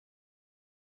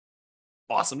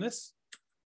 Awesomeness.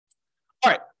 All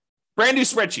right, brand new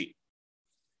spreadsheet.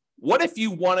 What if you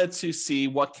wanted to see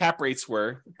what cap rates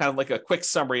were, kind of like a quick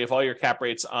summary of all your cap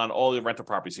rates on all the rental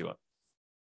properties you own?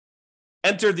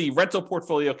 Enter the rental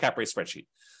portfolio cap rate spreadsheet.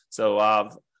 So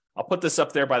I'll put this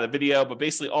up there by the video, but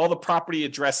basically all the property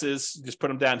addresses, just put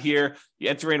them down here. You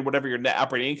enter in whatever your net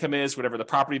operating income is, whatever the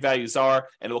property values are,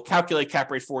 and it will calculate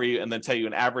cap rate for you and then tell you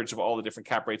an average of all the different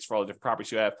cap rates for all the different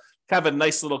properties you have. Kind of a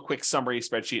nice little quick summary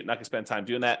spreadsheet. I'm not going to spend time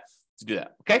doing that to do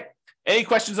that. Okay. Any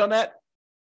questions on that?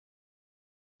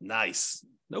 Nice.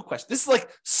 No question. This is like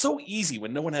so easy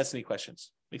when no one has any questions.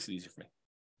 Makes it easy for me.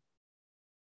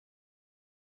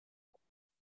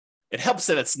 It helps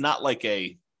that it's not like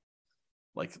a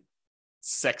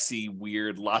sexy,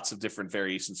 weird, lots of different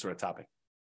variations sort of topic.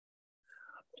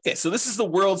 Okay, so this is the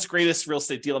world's greatest real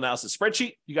estate deal analysis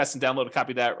spreadsheet. You guys can download a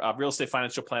copy of that,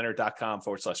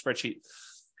 realestatefinancialplanner.com/spreadsheet.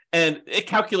 And it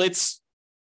calculates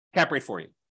cap rate for you.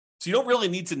 So you don't really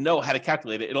need to know how to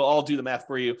calculate it. It'll all do the math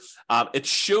for you. It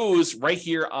shows right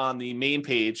here on the main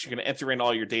page. You're going to enter in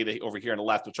all your data over here on the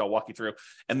left, which I'll walk you through.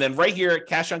 And then right here,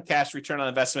 cash on cash return on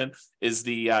investment is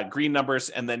the green numbers.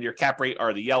 And then your cap rate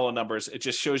are the yellow numbers. It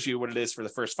just shows you what it is for the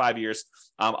first 5 years.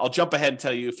 I'll jump ahead and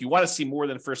tell you, if you want to see more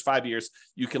than the first 5 years,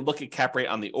 you can look at cap rate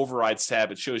on the overrides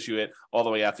tab. It shows you it all the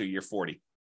way out through year 40.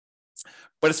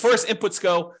 But as far as inputs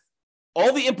go,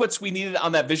 all the inputs we needed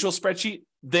on that visual spreadsheet,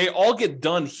 they all get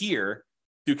done here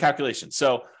through calculation.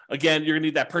 So again, you're gonna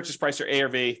need that purchase price or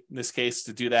ARV in this case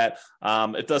to do that.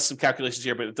 It does some calculations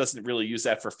here, but it doesn't really use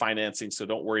that for financing. So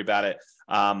don't worry about it.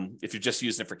 If you're just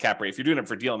using it for cap rate, if you're doing it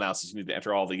for deal analysis, you need to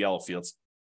enter all the yellow fields.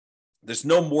 There's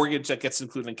no mortgage that gets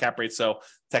included in cap rate, so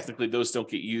technically those don't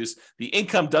get used. The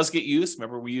income does get used.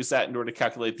 Remember, we use that in order to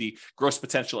calculate the gross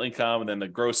potential income and then the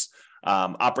gross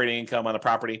operating income on the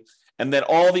property. And then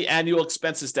all the annual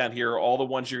expenses down here are all the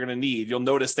ones you're going to need. You'll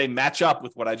notice they match up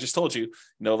with what I just told you. You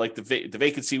know, like the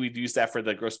vacancy, we'd use that for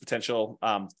the gross potential,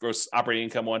 gross operating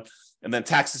income one. And then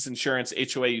taxes, insurance,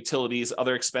 HOA, utilities,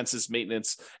 other expenses,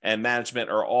 maintenance, and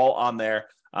management are all on there.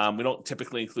 We don't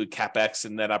typically include CapEx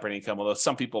and net operating income, although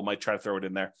some people might try to throw it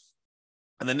in there.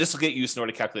 And then this will get used in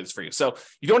order to calculate this for you. So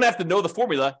you don't have to know the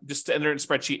formula, just to enter it in a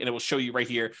spreadsheet and it will show you right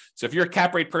here. So if you're a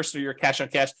cap rate person or you're a cash on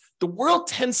cash, the world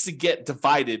tends to get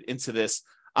divided into this.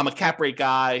 I'm a cap rate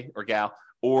guy or gal,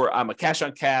 or I'm a cash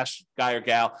on cash guy or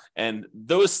gal. And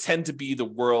those tend to be the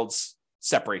world's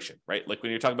separation, right? Like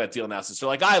when you're talking about deal analysis, they're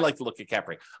like, I like to look at cap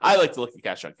rate. I like to look at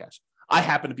cash on cash. I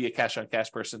happen to be a cash on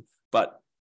cash person, but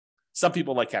some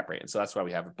people like cap rate. And so that's why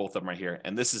we have both of them right here.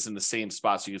 And this is in the same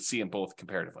spot. So you can see them both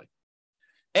comparatively.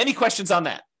 Any questions on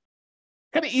that?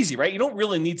 Kind of easy, right? You don't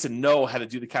really need to know how to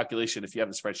do the calculation. If you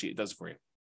have the spreadsheet, it does it for you.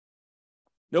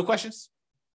 No questions?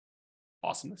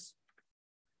 Awesomeness.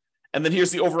 And then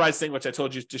here's the overrides thing, which I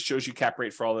told you just shows you cap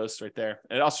rate for all those right there.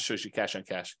 And it also shows you cash on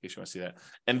cash, in case you want to see that.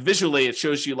 And visually, it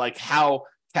shows you like how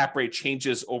cap rate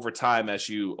changes over time as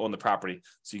you own the property.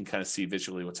 So you can kind of see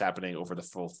visually what's happening over the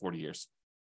full 40 years.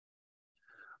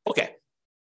 Okay.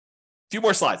 A few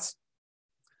more slides.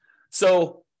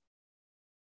 So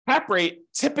cap rate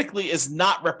typically is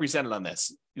not represented on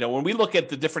this. You know, when we look at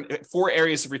the different 4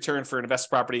 areas of return for an invested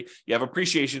property, you have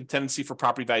appreciation, tendency for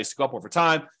property values to go up over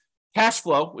time, cash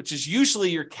flow, which is usually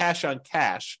your cash on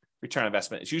cash return on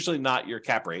investment. It's usually not your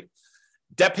cap rate.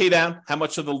 Debt pay down, how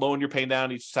much of the loan you're paying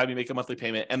down each time you make a monthly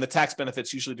payment, and the tax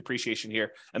benefits, usually depreciation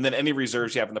here, and then any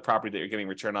reserves you have in the property that you're getting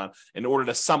return on in order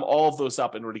to sum all of those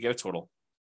up in order to get a total.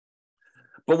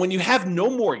 But when you have no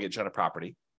mortgage on a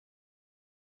property,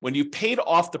 when you paid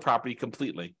off the property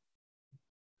completely,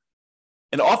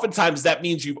 and oftentimes that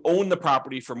means you've owned the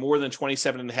property for more than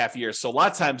 27 and a half years. So a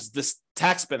lot of times this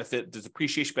tax benefit, the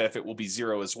depreciation benefit will be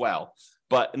zero as well.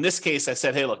 But in this case, I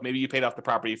said, hey, look, maybe you paid off the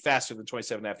property faster than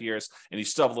 27 and a half years and you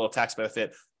still have a little tax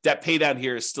benefit. Debt pay down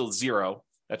here is still zero.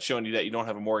 That's showing you that you don't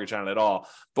have a mortgage on it at all.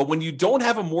 But when you don't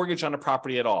have a mortgage on a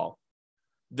property at all,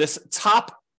 this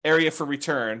top area for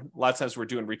return, a lot of times we're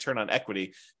doing return on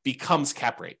equity, becomes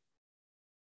cap rate.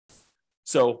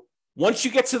 So once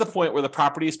you get to the point where the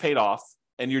property is paid off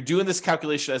and you're doing this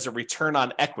calculation as a return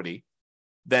on equity,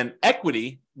 then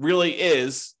equity really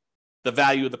is the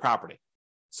value of the property.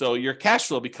 So your cash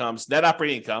flow becomes net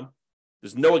operating income.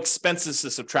 There's no expenses to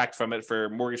subtract from it for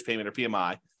mortgage payment or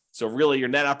PMI. So really your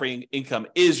net operating income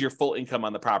is your full income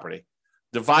on the property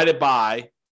divided by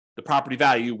the property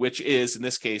value, which is, in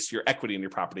this case, your equity in your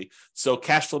property. So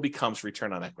cash flow becomes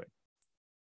return on equity.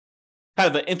 Kind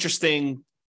of an interesting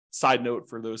side note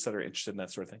for those that are interested in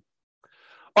that sort of thing.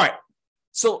 All right.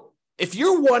 So if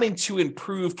you're wanting to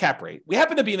improve cap rate, we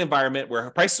happen to be in an environment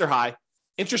where prices are high,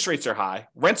 interest rates are high,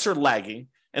 rents are lagging.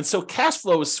 And so cash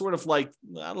flow is sort of like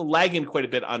lagging quite a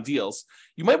bit on deals.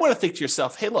 You might want to think to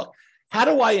yourself, hey, look, how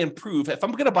do I improve? If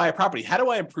I'm going to buy a property, how do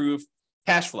I improve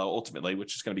cash flow ultimately,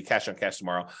 which is going to be cash on cash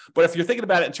tomorrow? But if you're thinking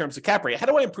about it in terms of cap rate, how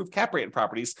do I improve cap rate in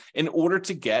properties in order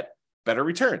to get better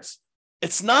returns?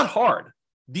 It's not hard.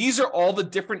 These are all the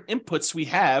different inputs we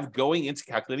have going into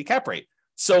calculating cap rate.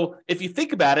 So if you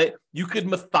think about it, you could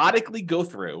methodically go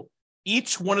through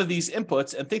each one of these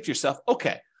inputs and think to yourself,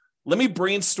 okay, let me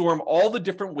brainstorm all the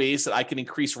different ways that I can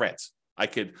increase rent. I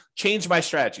could change my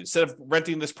strategy. Instead of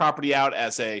renting this property out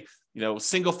as a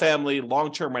single family,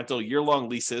 long-term rental, year-long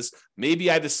leases, maybe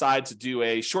I decide to do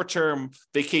a short-term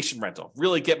vacation rental,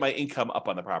 really get my income up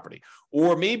on the property.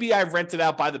 Or maybe I rent it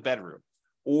out by the bedroom.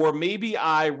 Or maybe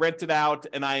I rent it out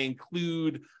and I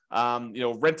include,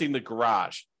 renting the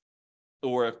garage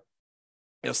or,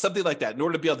 something like that in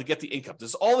order to be able to get the income.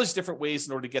 There's all these different ways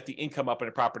in order to get the income up in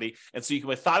a property. And so you can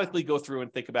methodically go through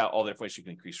and think about all the different ways you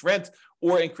can increase rent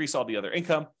or increase all the other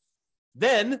income.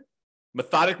 Then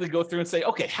methodically go through and say,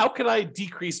 okay, how can I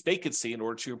decrease vacancy in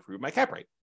order to improve my cap rate?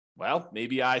 Well,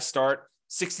 maybe I start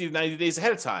 60 to 90 days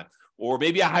ahead of time. Or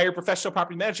maybe I hire a professional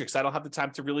property manager because I don't have the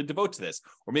time to really devote to this.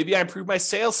 Or maybe I improve my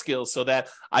sales skills so that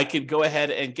I can go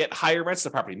ahead and get higher rents to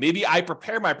the property. Maybe I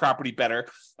prepare my property better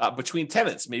between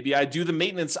tenants. Maybe I do the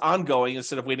maintenance ongoing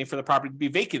instead of waiting for the property to be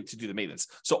vacant to do the maintenance.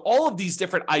 So all of these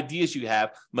different ideas you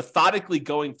have methodically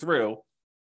going through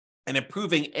and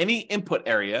improving any input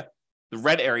area, the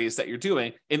red areas that you're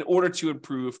doing, in order to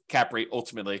improve cap rate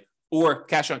ultimately, or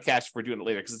cash on cash if we're doing it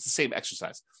later, because it's the same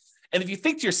exercise. And if you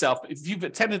think to yourself, if you've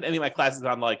attended any of my classes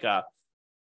on how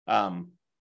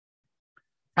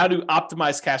to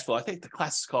optimize cash flow, I think the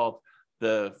class is called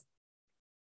the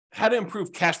How to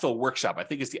Improve Cash Flow Workshop, I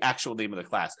think is the actual name of the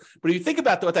class. But if you think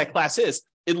about what that class is,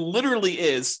 it literally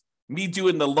is me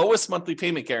doing the lowest monthly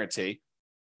payment guarantee,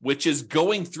 which is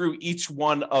going through each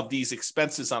one of these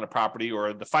expenses on a property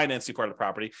or the financing part of the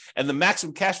property, and the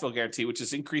maximum cash flow guarantee, which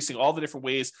is increasing all the different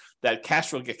ways that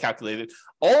cash flow get calculated.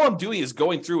 All I'm doing is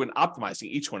going through and optimizing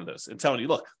each one of those and telling you,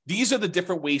 look, these are the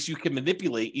different ways you can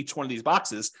manipulate each one of these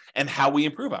boxes and how we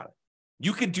improve on it.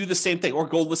 You could do the same thing or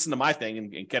go listen to my thing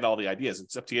and get all the ideas.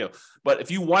 It's up to you. But if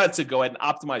you wanted to go ahead and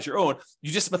optimize your own,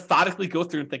 you just methodically go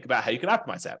through and think about how you can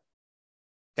optimize that.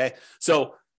 Okay.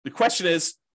 So the question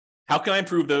is, how can I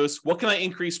improve those? What can I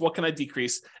increase? What can I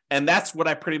decrease? And that's what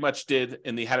I pretty much did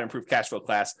in the How to Improve Cash Flow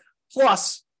class.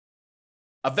 Plus,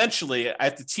 eventually, I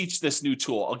have to teach this new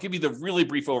tool. I'll give you the really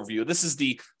brief overview. This is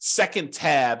the second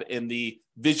tab in the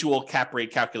visual cap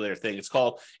rate calculator thing. It's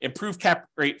called Improve Cap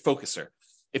Rate Focuser.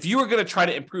 If you were going to try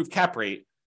to improve cap rate,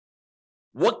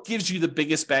 what gives you the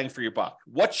biggest bang for your buck?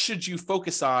 What should you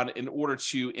focus on in order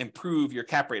to improve your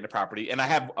cap rate in a property? And I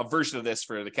have a version of this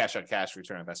for the cash on cash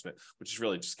return on investment, which is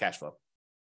really just cash flow.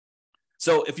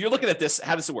 So if you're looking at this,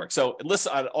 how does it work? So it lists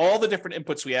on all the different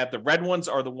inputs we have. The red ones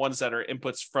are the ones that are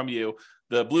inputs from you.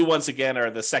 The blue ones, again,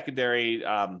 are the secondary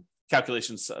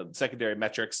calculations, secondary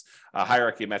metrics,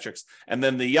 hierarchy of metrics. And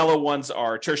then the yellow ones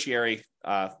are tertiary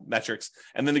metrics.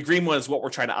 And then the green one is what we're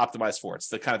trying to optimize for. It's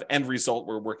the kind of end result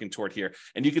we're working toward here.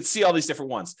 And you can see all these different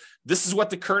ones. This is what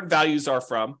the current values are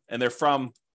from. And they're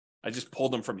from, I just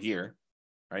pulled them from here,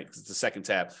 right? Because it's the second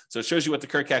tab. So it shows you what the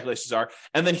current calculations are.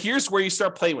 And then here's where you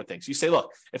start playing with things. You say,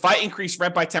 look, if I increase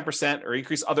rent by 10% or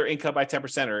increase other income by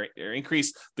 10% or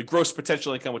increase the gross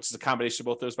potential income, which is a combination of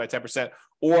both those by 10%,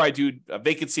 or I do a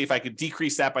vacancy, if I could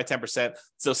decrease that by 10%.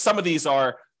 So some of these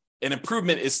are an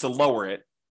improvement is to lower it,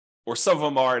 or some of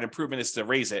them are an improvement is to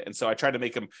raise it. And so I try to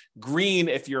make them green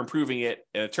if you're improving it,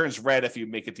 and it turns red if you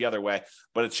make it the other way.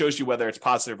 But it shows you whether it's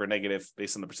positive or negative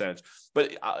based on the percentage.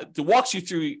 But it walks you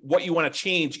through what you want to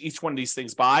change each one of these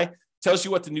things by, tells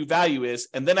you what the new value is.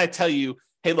 And then I tell you,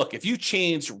 hey, look, if you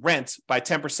change rent by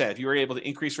 10%, if you were able to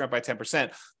increase rent by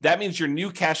 10%, that means your new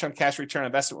cash on cash return on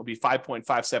investment will be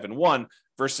 5.571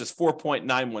 versus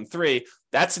 4.913.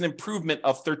 That's an improvement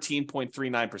of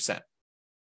 13.39%.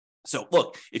 So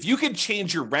look, if you can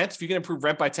change your rent, if you can improve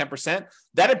rent by 10%,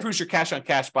 that improves your cash on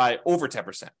cash by over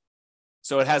 10%.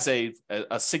 So it has a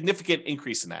significant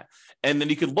increase in that. And then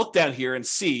you can look down here and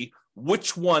see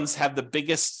which ones have the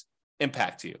biggest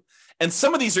impact to you. And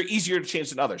some of these are easier to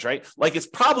change than others, right? Like it's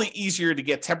probably easier to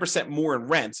get 10% more in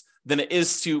rent than it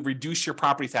is to reduce your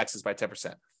property taxes by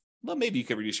 10%. Well, maybe you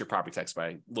could reduce your property tax by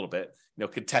a little bit,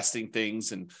 contesting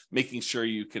things and making sure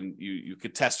you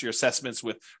contest your assessments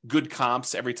with good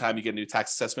comps every time you get a new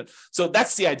tax assessment. So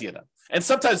that's the idea though. And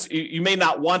sometimes you may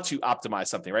not want to optimize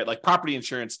something, right? Like property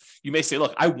insurance, you may say,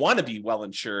 look, I want to be well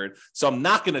insured, so I'm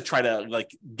not going to try to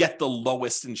get the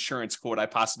lowest insurance quote I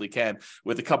possibly can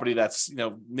with a company that's,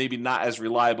 maybe not as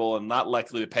reliable and not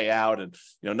likely to pay out and,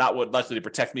 not likely to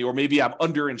protect me, or maybe I'm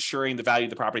underinsuring the value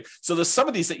of the property. So there's some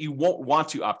of these that you won't want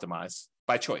to optimize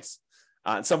by choice.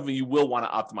 And some of you will want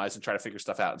to optimize and try to figure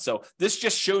stuff out. And so this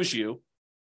just shows you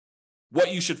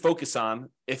what you should focus on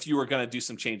if you are going to do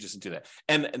some changes and do that.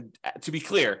 And to be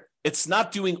clear, it's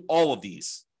not doing all of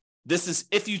these. This is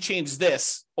if you change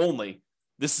this only,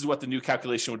 this is what the new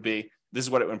calculation would be. This is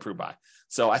what it would improve by.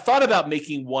 So I thought about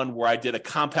making one where I did a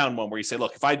compound one where you say,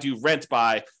 look, if I do rent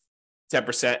by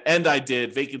 10% and I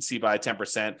did vacancy by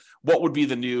 10%, what would be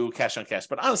the new cash on cash?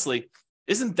 But honestly,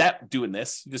 isn't that doing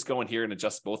this? You just go in here and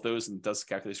adjust both those and it does the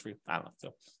calculation for you. I don't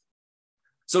know.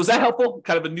 So is that helpful?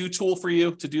 Kind of a new tool for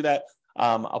you to do that?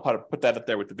 I'll probably put that up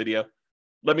there with the video.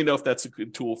 Let me know if that's a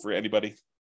good tool for anybody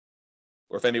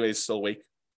or if anybody's still awake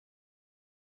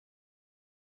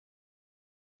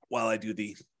while I do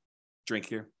the drink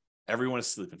here. Everyone is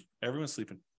sleeping. Everyone's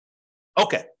sleeping.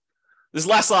 Okay. This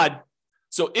last slide.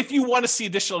 So if you want to see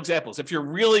additional examples, if you're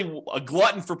really a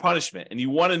glutton for punishment and you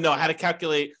want to know how to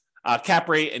calculate cap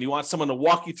rate and you want someone to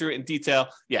walk you through it in detail,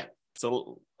 yeah.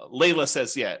 So Layla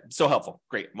says, yeah, so helpful.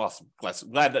 Great. Awesome.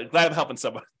 Glad I'm helping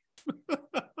somebody.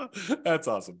 That's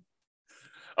awesome.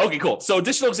 Okay, cool. So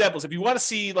additional examples. If you want to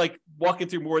see like walking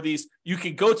through more of these, you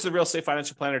can go to the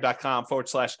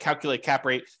realestatefinancialplanner.com/calculate cap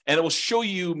rate, and it will show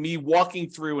you me walking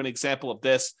through an example of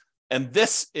this. And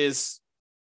this is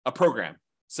a program.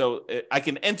 So I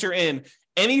can enter in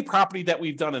any property that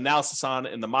we've done analysis on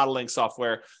in the modeling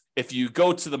software. If you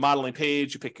go to the modeling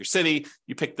page, you pick your city,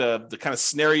 you pick the kind of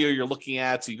scenario you're looking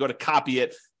at. So you go to copy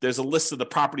it. There's a list of the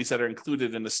properties that are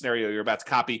included in the scenario you're about to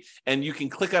copy. And you can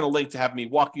click on a link to have me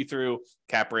walk you through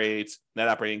cap rates, net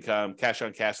operating income, cash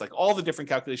on cash, like all the different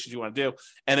calculations you want to do.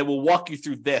 And it will walk you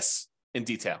through this in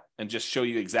detail and just show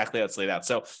you exactly how it's laid out.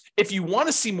 So if you want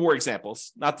to see more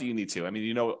examples, not that you need to, I mean,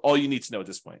 you know, all you need to know at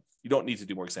this point, you don't need to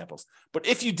do more examples. But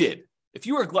if you did, if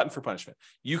you were a glutton for punishment,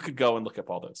 you could go and look up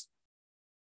all those.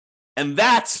 And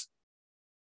that,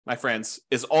 my friends,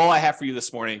 is all I have for you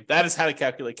this morning. That is how to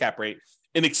calculate cap rate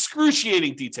in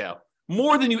excruciating detail,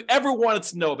 more than you ever wanted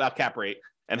to know about cap rate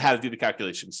and how to do the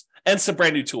calculations, and some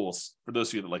brand new tools for those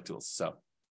of you that like tools. So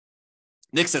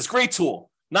Nick says, great tool.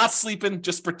 Not sleeping,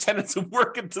 just pretending to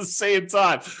work at the same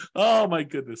time. Oh my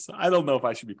goodness. I don't know if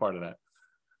I should be part of that.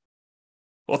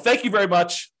 Well, thank you very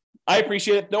much. I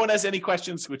appreciate it. No one has any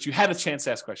questions, which you had a chance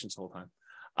to ask questions the whole time.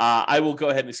 I will go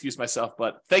ahead and excuse myself,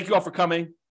 but thank you all for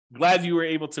coming. Glad you were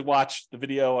able to watch the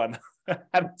video on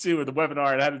how to do the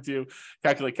webinar and how to do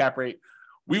calculate cap rate.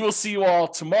 We will see you all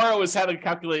tomorrow is how to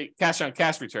calculate cash on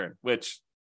cash return, which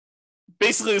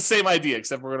basically the same idea,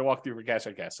 except we're going to walk through for cash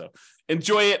on cash. So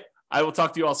enjoy it. I will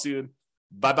talk to you all soon.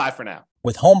 Bye-bye for now.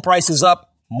 With home prices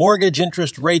up, mortgage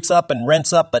interest rates up, and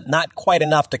rents up, but not quite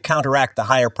enough to counteract the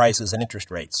higher prices and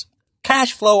interest rates.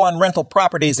 Cash flow on rental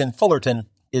properties in Fullerton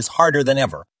is harder than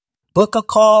ever. Book a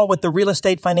call with the Real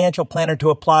Estate Financial Planner to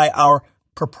apply our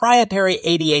proprietary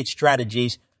 88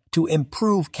 strategies to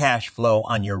improve cash flow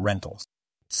on your rentals.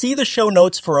 See the show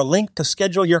notes for a link to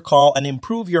schedule your call and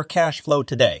improve your cash flow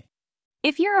today.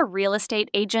 If you're a real estate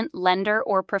agent, lender,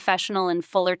 or professional in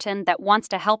Fullerton that wants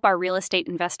to help our real estate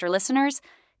investor listeners,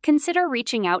 consider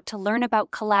reaching out to learn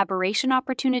about collaboration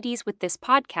opportunities with this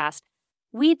podcast.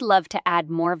 We'd love to add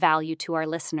more value to our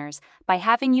listeners by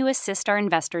having you assist our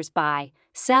investors buy,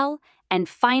 sell, and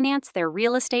finance their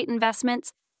real estate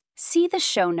investments. See the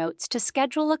show notes to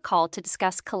schedule a call to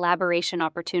discuss collaboration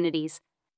opportunities.